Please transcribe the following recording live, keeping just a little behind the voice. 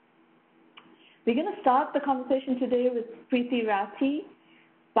We're going to start the conversation today with Preeti Rathi,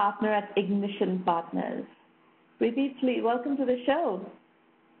 partner at Ignition Partners. Preeti, please, welcome to the show.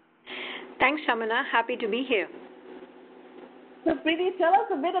 Thanks, Shamana. Happy to be here. So, Preeti, tell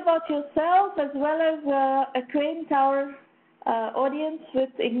us a bit about yourself as well as acquaint our audience with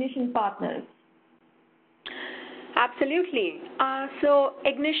Ignition Partners. Absolutely. So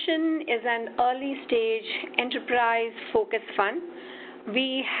Ignition is an early-stage enterprise-focused fund.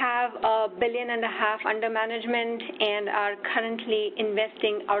 We have $1.5 billion under management and are currently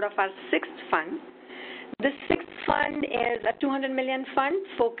investing out of our sixth fund. The sixth fund is a $200 million fund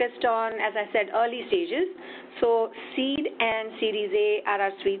focused on, as I said, early stages. So seed and Series A are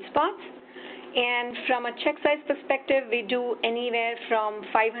our sweet spots. And from a check size perspective, we do anywhere from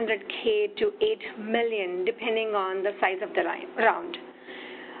 $500K to $8 million, depending on the size of the round.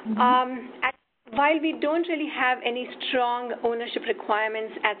 While we don't really have any strong ownership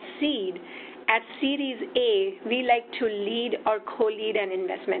requirements at seed, at Series A, we like to lead or co-lead an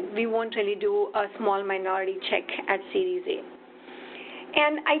investment. We won't really do a small minority check at Series A.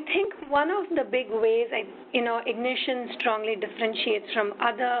 And I think one of the big ways, Ignition strongly differentiates from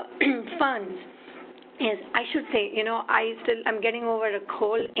other funds is, I should say, I'm getting over a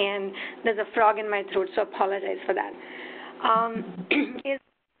cold and there's a frog in my throat, so apologize for that. Is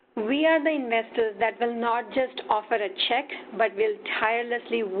we are the investors that will not just offer a check, but will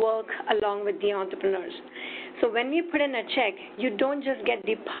tirelessly work along with the entrepreneurs. So when we put in a check, you don't just get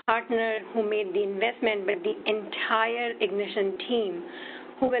the partner who made the investment, but the entire Ignition team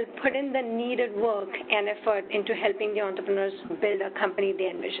who will put in the needed work and effort into helping the entrepreneurs build a company they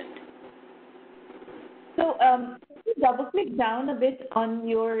envisioned. So can you double-click down a bit on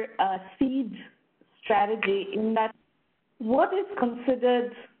your seed strategy in that what is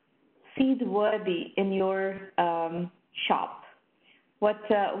considered seed-worthy in your shop? What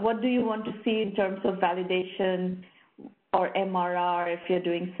do you want to see in terms of validation or MRR if you're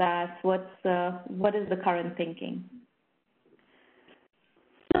doing SaaS? What is the current thinking?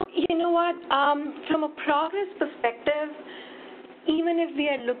 So you know what? From a progress perspective, even if we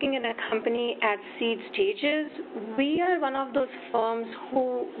are looking at a company at seed stages, we are one of those firms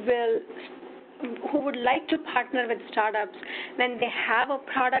who would like to partner with startups when they have a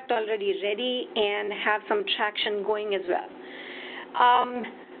product already ready and have some traction going as well.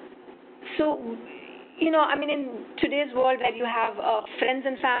 In today's world where you have a friends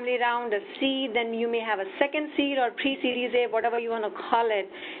and family round, a seed, then you may have a second seed or pre-series A, whatever you want to call it,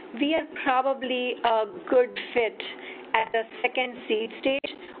 we are probably a good fit at the second seed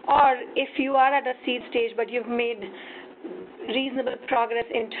stage. Or if you are at a seed stage but you've made reasonable progress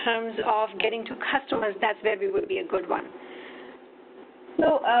in terms of getting to customers, that's where we would be a good one.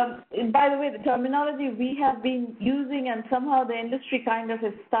 So, by the way, the terminology we have been using and somehow the industry kind of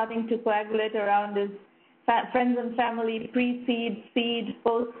is starting to coagulate around is friends and family, pre-seed, seed,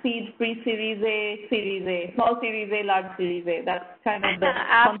 post-seed, pre-series A, series A, small series A, large series A. That's kind of the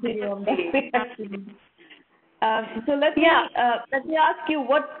continuum. So let me ask you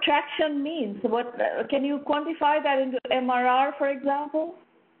what traction means. What can you quantify that into MRR, for example?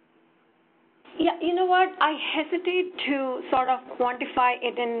 Yeah, you know what? I hesitate to sort of quantify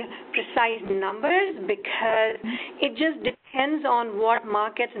it in precise numbers because it just depends on what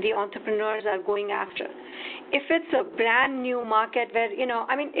markets the entrepreneurs are going after. If it's a brand new market where,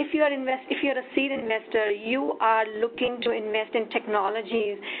 if you're a seed investor, you are looking to invest in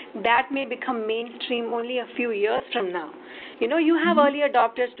technologies that may become mainstream only a few years from now. You have early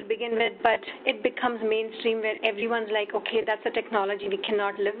adopters to begin with, but it becomes mainstream where everyone's like, okay, that's a technology we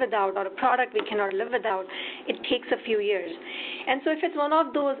cannot live without or a product we cannot live without. It takes a few years. And so if it's one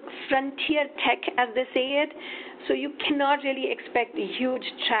of those frontier tech, as they say it, so you cannot really expect huge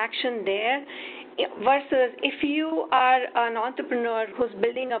traction there. Versus if you are an entrepreneur who's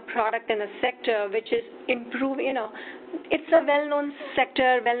building a product in a sector which is improving, it's a well-known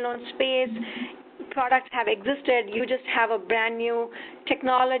sector, well-known space, products have existed, you just have a brand new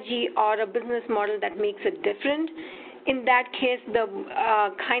technology or a business model that makes it different. In that case, the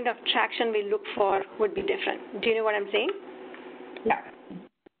kind of traction we look for would be different. Do you know what I'm saying? Yeah.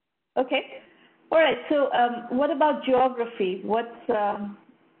 Okay. All right. So what about geography? What's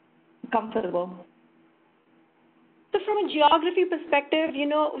comfortable? So from a geography perspective, we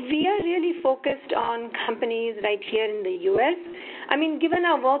are really focused on companies right here in the U.S. Given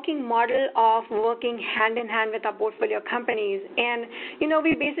our working model of working hand in hand with our portfolio companies, and,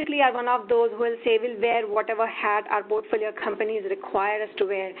 we basically are one of those who will say we'll wear whatever hat our portfolio companies require us to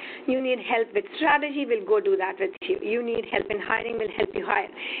wear. You need help with strategy, we'll go do that with you. You need help in hiring, we'll help you hire.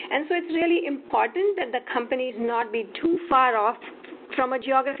 And so it's really important that the companies not be too far off from a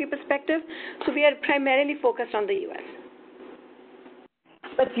geography perspective. So we are primarily focused on the U.S.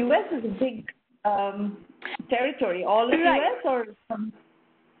 But U.S. is a big territory. All of Right. U.S. or some?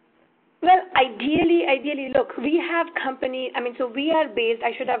 Well, ideally, look, we have company. I mean, so we are based.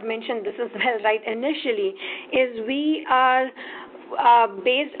 I should have mentioned this as well, right? Initially, is we are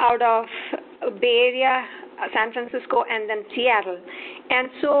based out of Bay Area, San Francisco, and then Seattle, and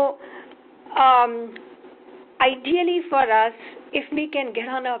so ideally for us, if we can get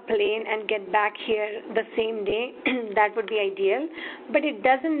on a plane and get back here the same day, that would be ideal. But it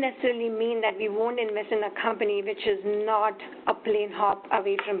doesn't necessarily mean that we won't invest in a company which is not a plane hop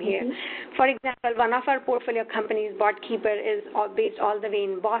away from here. Mm-hmm. For example, one of our portfolio companies, BotKeeper, is based all the way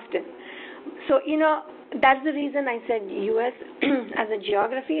in Boston. So, that's the reason I said U.S. as a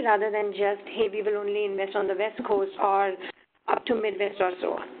geography rather than just, hey, we will only invest on the West Coast or up to Midwest or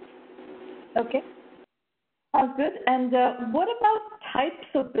so. Okay. Sounds good. And what about types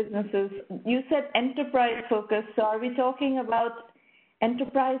of businesses? You said enterprise focus. So are we talking about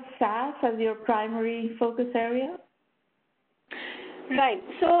enterprise SaaS as your primary focus area? Right.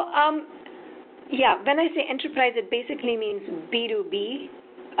 So, yeah, when I say enterprise, it basically means B2B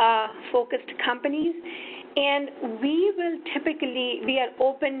focused companies. And we are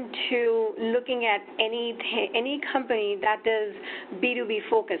open to looking at any company that is B2B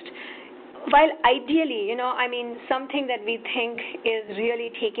focused. While ideally, something that we think is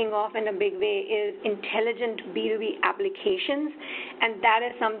really taking off in a big way is intelligent B2B applications, and that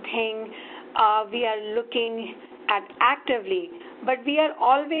is something we are looking at actively. But we are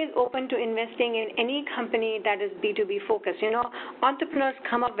always open to investing in any company that is B2B focused. Entrepreneurs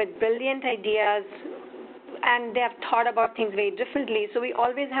come up with brilliant ideas, and they have thought about things very differently. So we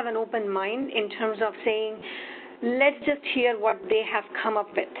always have an open mind in terms of saying, let's just hear what they have come up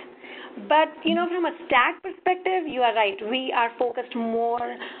with. But, from a stack perspective, you are right. We are focused more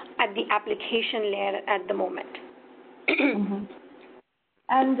at the application layer at the moment. Mm-hmm.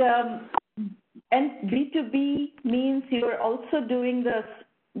 And B2B means you're also doing the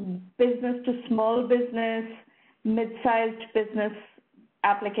business to small business, mid-sized business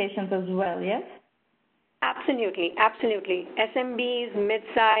applications as well, yes? Absolutely. SMBs,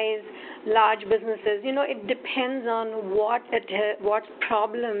 mid-size, large businesses, it depends on what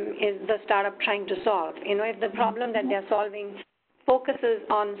problem is the startup trying to solve. If the problem that they're solving focuses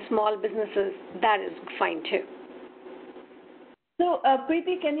on small businesses, that is fine too. So,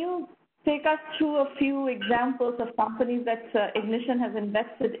 Preeti, can you take us through a few examples of companies that Ignition has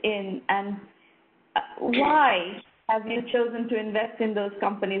invested in, and why have you chosen to invest in those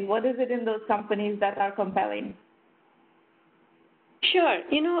companies? What is it in those companies that are compelling? Sure.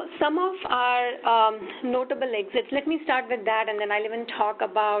 Some of our notable exits, let me start with that, and then I'll even talk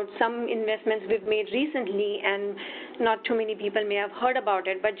about some investments we've made recently, and not too many people may have heard about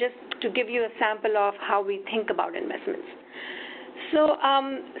it, but just to give you a sample of how we think about investments. So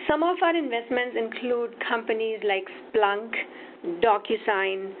some of our investments include companies like Splunk,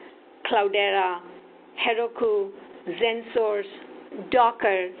 DocuSign, Cloudera, Heroku, ZenSource,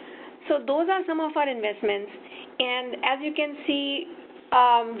 Docker. So those are some of our investments. And as you can see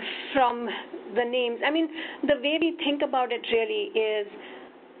from the names, the way we think about it really is,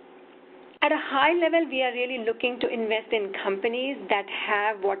 at a high level, we are really looking to invest in companies that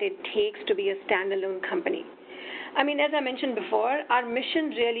have what it takes to be a standalone company. As I mentioned before, our mission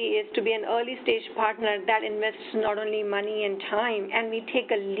really is to be an early stage partner that invests not only money and time, and we take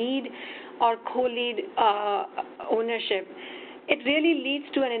a lead or co-lead ownership. It really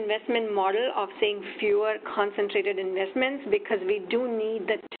leads to an investment model of saying fewer concentrated investments, because we do need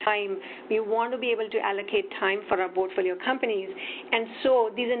the time. We want to be able to allocate time for our portfolio companies. And so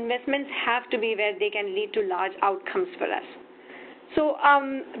these investments have to be where they can lead to large outcomes for us. So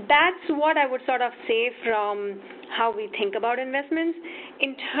that's what I would sort of say from how we think about investments.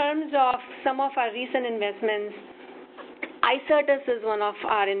 In terms of some of our recent investments, Icertis is one of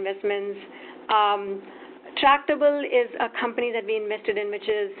our investments. Tractable is a company that we invested in, which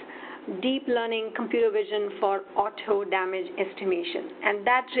is deep learning computer vision for auto damage estimation. And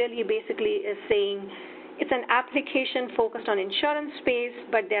that really basically is saying it's an application focused on insurance space,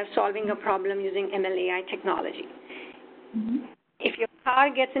 but they're solving a problem using ML/AI technology. Mm-hmm. If your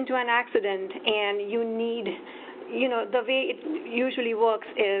car gets into an accident and you need, the way it usually works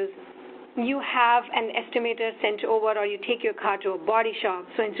is you have an estimator sent over, or you take your car to a body shop.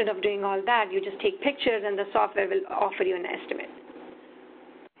 So instead of doing all that, you just take pictures and the software will offer you an estimate.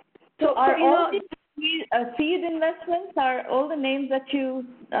 So are all the seed investments, are all the names that you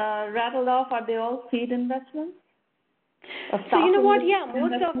rattled off, are they all seed investments? So you know what, yeah,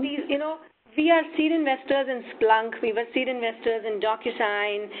 most of these, We are seed investors in Splunk. We were seed investors in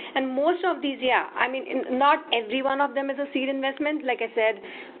DocuSign, and most of these, yeah. I mean, not every one of them is a seed investment. Like I said,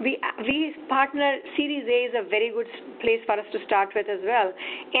 we partner. Series A is a very good place for us to start with as well.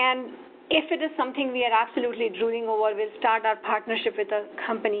 And if it is something we are absolutely drooling over, we'll start our partnership with a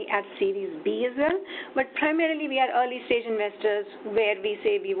company at Series B as well. But primarily, we are early stage investors where we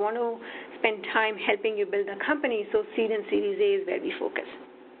say we want to spend time helping you build a company. So seed and Series A is where we focus.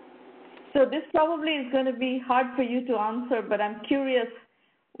 So this probably is going to be hard for you to answer, but I'm curious,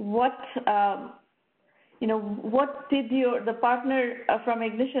 what what did the partner from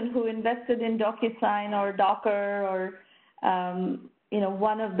Ignition who invested in DocuSign or Docker or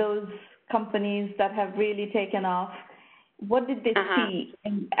one of those companies that have really taken off, what did they see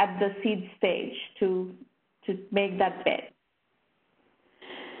at the seed stage to make that bet?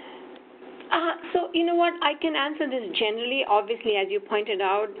 So you know what, I can answer this generally. Obviously, as you pointed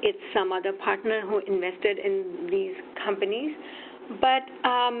out, it's some other partner who invested in these companies. But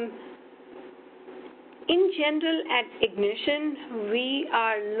in general, at Ignition, we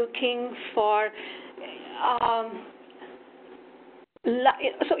are looking for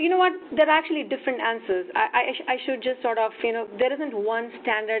so you know what, there are actually different answers. I should just sort of, there isn't one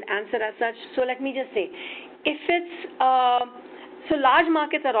standard answer as such. So let me just say, if it's so large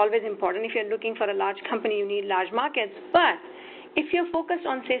markets are always important. If you're looking for a large company, you need large markets. But if you're focused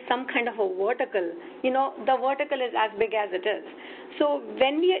on, say, some kind of a vertical, the vertical is as big as it is. So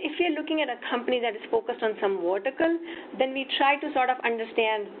if we're looking at a company that is focused on some vertical, then we try to sort of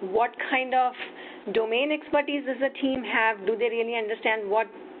understand what kind of domain expertise does the team have. Do they really understand what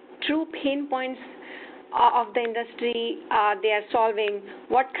true pain points of the industry they are solving?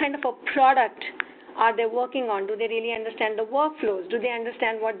 What kind of a product are they working on? Do they really understand the workflows? Do they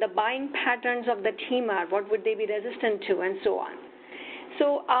understand what the buying patterns of the team are? What would they be resistant to, and so on?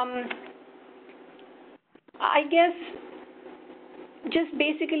 So I guess just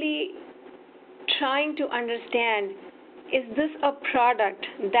basically trying to understand, is this a product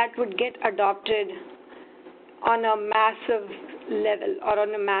that would get adopted on a massive level or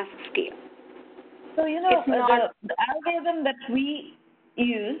on a mass scale? So, the algorithm that we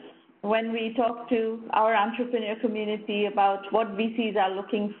use when we talk to our entrepreneur community about what VCs are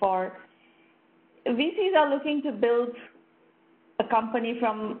looking for, VCs are looking to build a company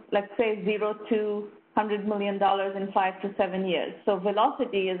from, let's say, 0 to $100 million in 5 to 7 years. So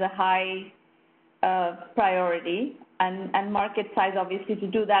velocity is a high priority, and market size, obviously, to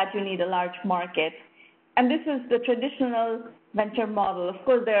do that, you need a large market. And this is the traditional venture model. Of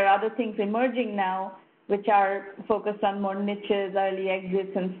course, there are other things emerging now, which are focused on more niches, early exits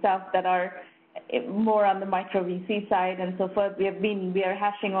and stuff that are more on the micro VC side and so forth. We are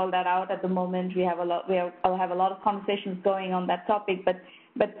hashing all that out at the moment. I'll have a lot of conversations going on that topic, but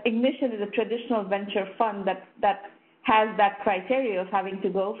Ignition is a traditional venture fund that has that criteria of having to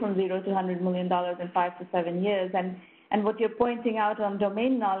go from 0 to $100 million in 5 to 7 years. And what you're pointing out on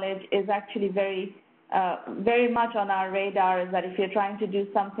domain knowledge is actually very much on our radar, is that if you're trying to do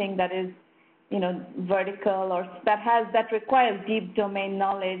something that is vertical or that requires deep domain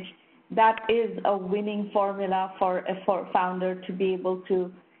knowledge, that is a winning formula for a founder to be able to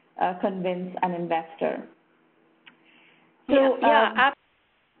convince an investor. So,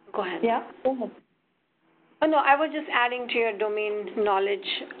 go ahead. Yeah, go ahead. Oh, no, I was just adding to your domain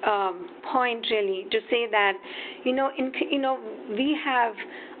knowledge point, really, to say that, we have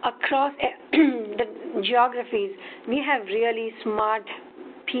across the geographies, we have really smart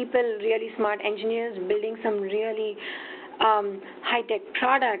people, really smart engineers building some really high-tech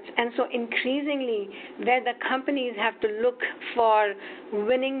products. And so increasingly, where the companies have to look for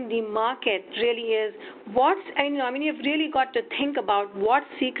winning the market really is you've really got to think about what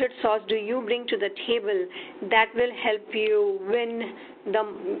secret sauce do you bring to the table that will help you win the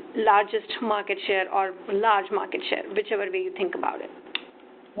largest market share or large market share, whichever way you think about it.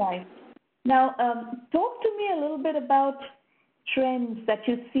 Right. Now, talk to me a little bit about trends that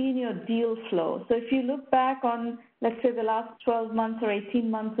you see in your deal flow. So if you look back on, let's say, the last 12 months or 18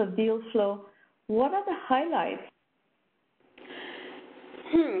 months of deal flow, what are the highlights?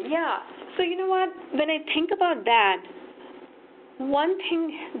 Yeah. So you know what? When I think about that, one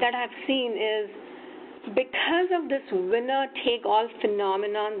thing that I've seen is because of this winner-take-all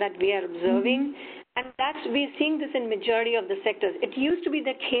phenomenon that we are observing, and we're seeing this in majority of the sectors. It used to be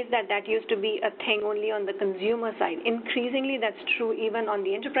the case that used to be a thing only on the consumer side. Increasingly, that's true even on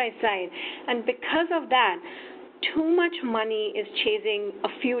the enterprise side. And because of that, too much money is chasing a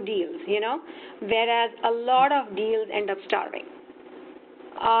few deals, whereas a lot of deals end up starving.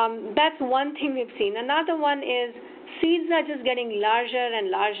 That's one thing we've seen. Another one is seeds are just getting larger and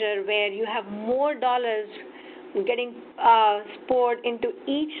larger, where you have more dollars getting poured into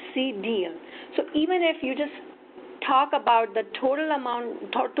each seed deal. So even if you just talk about the total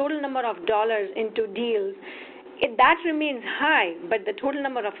number of dollars into deals, that remains high, but the total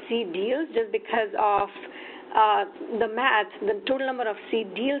number of seed deals, just because of the math, the total number of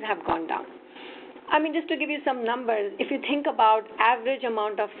seed deals have gone down. I mean, just to give you some numbers, if you think about average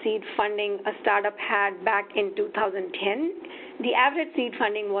amount of seed funding a startup had back in 2010, the average seed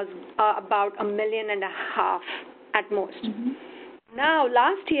funding was about $1.5 million at most. Mm-hmm. Now,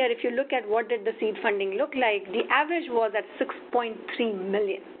 last year, if you look at what did the seed funding look like, the average was at $6.3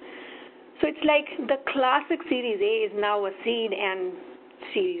 million. So it's like the classic Series A is now a seed, and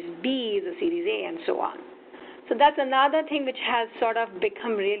Series B is a Series A, and so on. So that's another thing which has sort of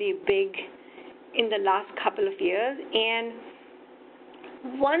become really big in the last couple of years. And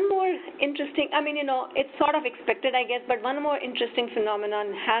one more interesting, it's sort of expected, I guess, but one more interesting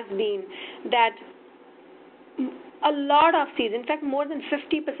phenomenon has been that a lot of seeds, in fact, more than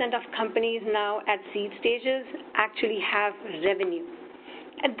 50% of companies now at seed stages actually have revenue.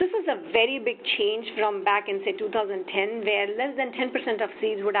 And this is a very big change from back in, say, 2010, where less than 10% of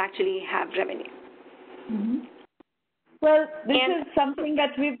seeds would actually have revenue. Mm-hmm. Well, this is something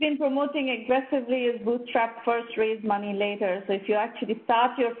that we've been promoting aggressively, is bootstrap first, raise money later. So if you actually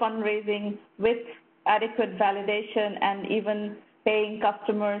start your fundraising with adequate validation and even paying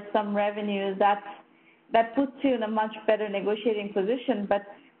customers some revenue, that puts you in a much better negotiating position. But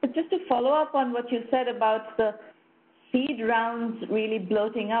just to follow up on what you said about the seed rounds really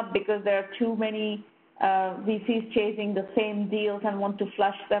bloating up because there are too many VCs chasing the same deals and want to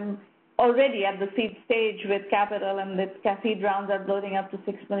flush them already at the seed stage with capital, and the seed rounds are bloating up to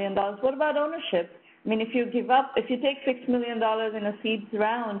 $6 million. What about ownership? I mean, if you take $6 million in a seed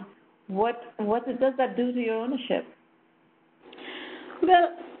round, what does that do to your ownership?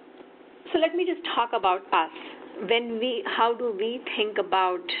 Well, so let me just talk about us. How do we think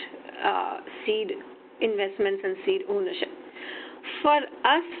about seed investments and seed ownership? For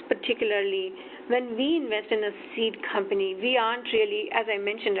us particularly, when we invest in a seed company, we aren't really, as I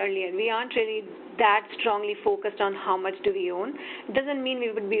mentioned earlier, we aren't really that strongly focused on how much do we own. It doesn't mean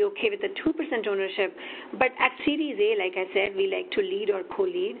we would be okay with the 2% ownership, but at Series A, like I said, we like to lead or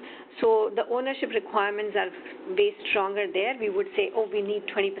co-lead. So the ownership requirements are way stronger there. We would say, we need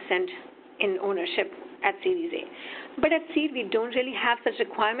 20% in ownership at Series A. But at seed, we don't really have such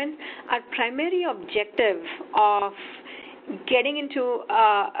requirements. Our primary objective of getting into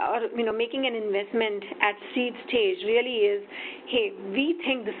making an investment at seed stage really is, hey, we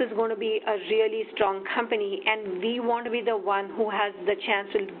think this is going to be a really strong company, and we want to be the one who has the chance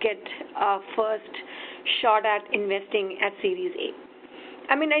to get a first shot at investing at Series A.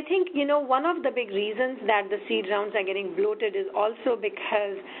 I think, one of the big reasons that the seed rounds are getting bloated is also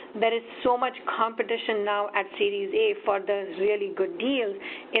because there is so much competition now at Series A for the really good deals,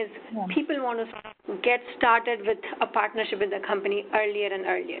 people want to get started with a partnership with the company earlier and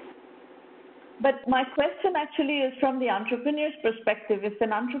earlier. But my question actually is from the entrepreneur's perspective. If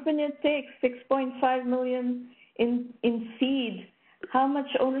an entrepreneur takes $6.5 million in seed, how much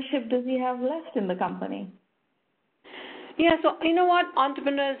ownership does he have left in the company? Yeah, so you know what?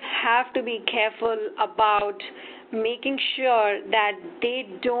 Entrepreneurs have to be careful about making sure that they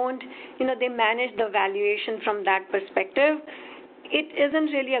don't, they manage the valuation from that perspective. It isn't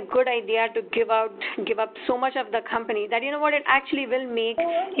really a good idea to give up so much of the company that, it actually will make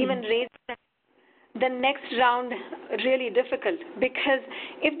even raise the next round really difficult, because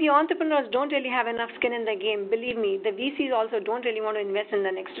if the entrepreneurs don't really have enough skin in the game, believe me, the VCs also don't really want to invest in the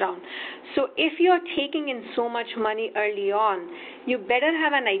next round. So if you're taking in so much money early on, you better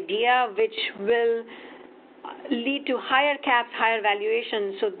have an idea which will lead to higher caps, higher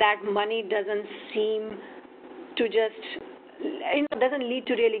valuations, so that money doesn't seem to doesn't lead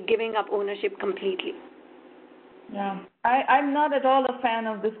to really giving up ownership completely. Yeah, I'm not at all a fan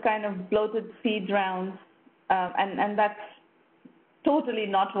of this kind of bloated seed rounds, and that's totally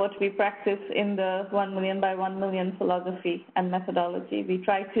not what we practice in the 1 million by 1 million philosophy and methodology. We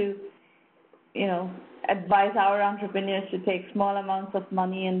try to, advise our entrepreneurs to take small amounts of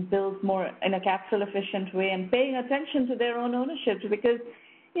money and build more in a capital efficient way, and paying attention to their own ownership, because,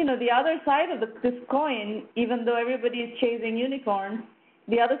 the other side of this coin, even though everybody is chasing unicorns,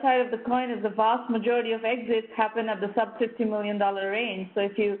 the other side of the coin is the vast majority of exits happen at the sub $50 million range. So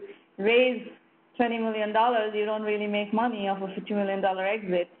if you raise $20 million, you don't really make money off a $50 million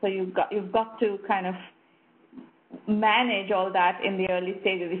exit. So you've got to kind of manage all that in the early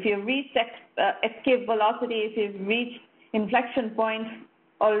stages. If you've reached escape velocity, if you've reached inflection point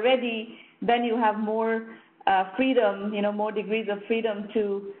already, then you have more freedom, more degrees of freedom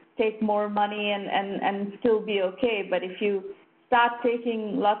to take more money and still be okay. But if you start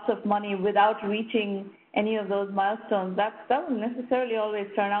taking lots of money without reaching any of those milestones, that doesn't necessarily always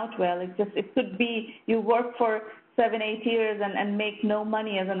turn out well. It could be you work for 7-8 years and make no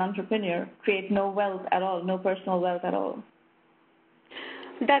money as an entrepreneur, create no wealth at all, no personal wealth at all.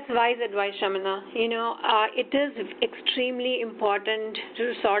 That's wise advice, Shamina. It is extremely important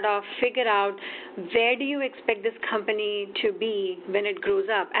to sort of figure out where do you expect this company to be when it grows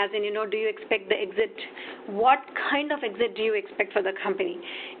up? As in, do you expect the exit? What kind of exit do you expect for the company?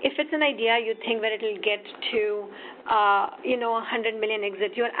 If it's an idea you think that it will get to, 100 million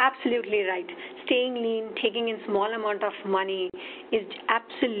exit, you're absolutely right. Staying lean, taking in small amount of money is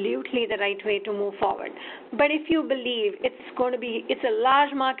absolutely the right way to move forward. But if you believe it's a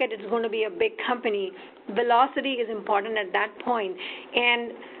large market, it's going to be a big company, velocity is important at that point.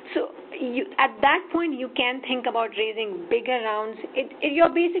 And so at that point, you can think about raising bigger rounds.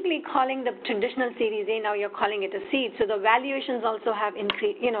 You're basically calling the traditional Series A, now you're calling it a seed. So the valuations also have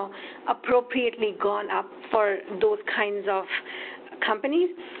increased, appropriately gone up for those kinds of companies.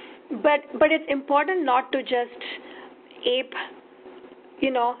 But it's important not to just ape,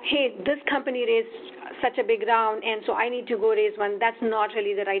 hey, this company raised such a big round, and so I need to go raise one. That's not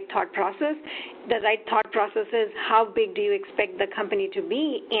really the right thought process. The right thought process is how big do you expect the company to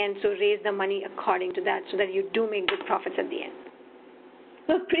be, and so raise the money according to that so that you do make good profits at the end.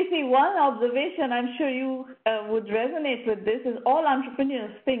 So, Preeti, one observation I'm sure you would resonate with this is all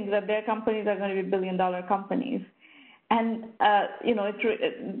entrepreneurs think that their companies are going to be billion-dollar companies. And,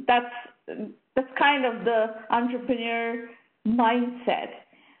 that's kind of the entrepreneur mindset.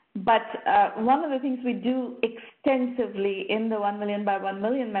 But one of the things we do extensively in the 1 million by 1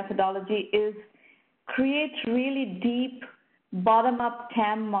 million methodology is create really deep bottom-up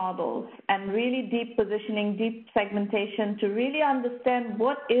TAM models and really deep positioning, deep segmentation to really understand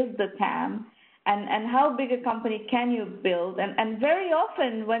what is the TAM and how big a company can you build. And very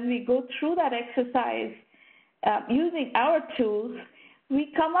often when we go through that exercise using our tools,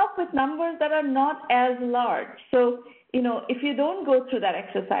 we come up with numbers that are not as large. So, if you don't go through that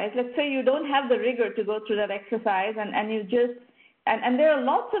exercise, let's say you don't have the rigor to go through that exercise and you just, and there are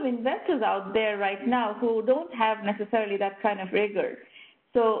lots of investors out there right now who don't have necessarily that kind of rigor.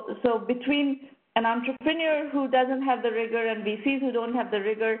 So between an entrepreneur who doesn't have the rigor and VCs who don't have the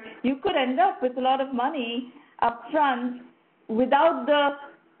rigor, you could end up with a lot of money up front without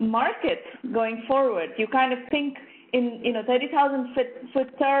the market going forward. You kind of think in 30,000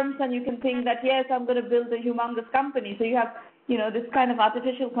 foot terms, and you can think that, yes, I'm going to build a humongous company. So you have this kind of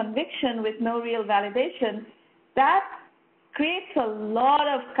artificial conviction with no real validation. That creates a lot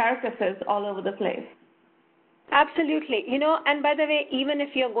of carcasses all over the place. Absolutely. And by the way, even if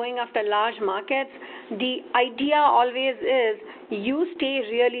you're going after large markets, the idea always is you stay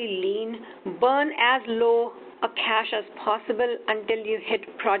really lean, burn as low a cash as possible until you hit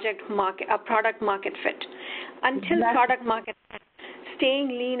product market fit. Until Exactly. Product market fit, staying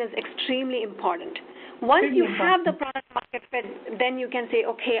lean is extremely important. Once you have the product market fit, then you can say,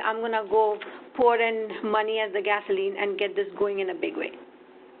 okay, I'm going to go pour in money as the gasoline and get this going in a big way.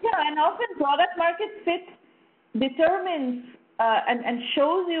 Yeah, and often product market fit determines and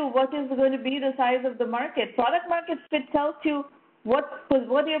shows you what is going to be the size of the market. Product market fit tells you what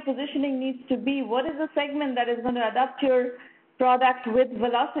your positioning needs to be, what is the segment that is going to adapt your product with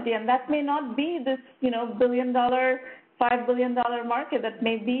velocity, and that may not be this, $1 billion, $5 billion market. That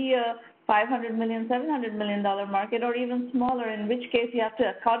may be a $500 million, $700 million market, or even smaller, in which case you have to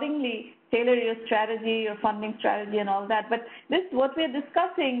accordingly tailor your strategy, your funding strategy, and all that. But what we're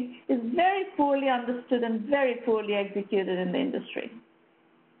discussing is very poorly understood and very poorly executed in the industry.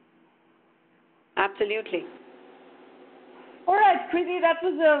 Absolutely. All right, Preeti, that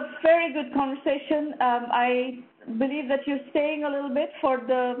was a very good conversation. I believe that you're staying a little bit for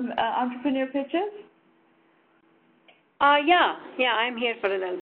the entrepreneur pitches. Yeah, I'm here for a little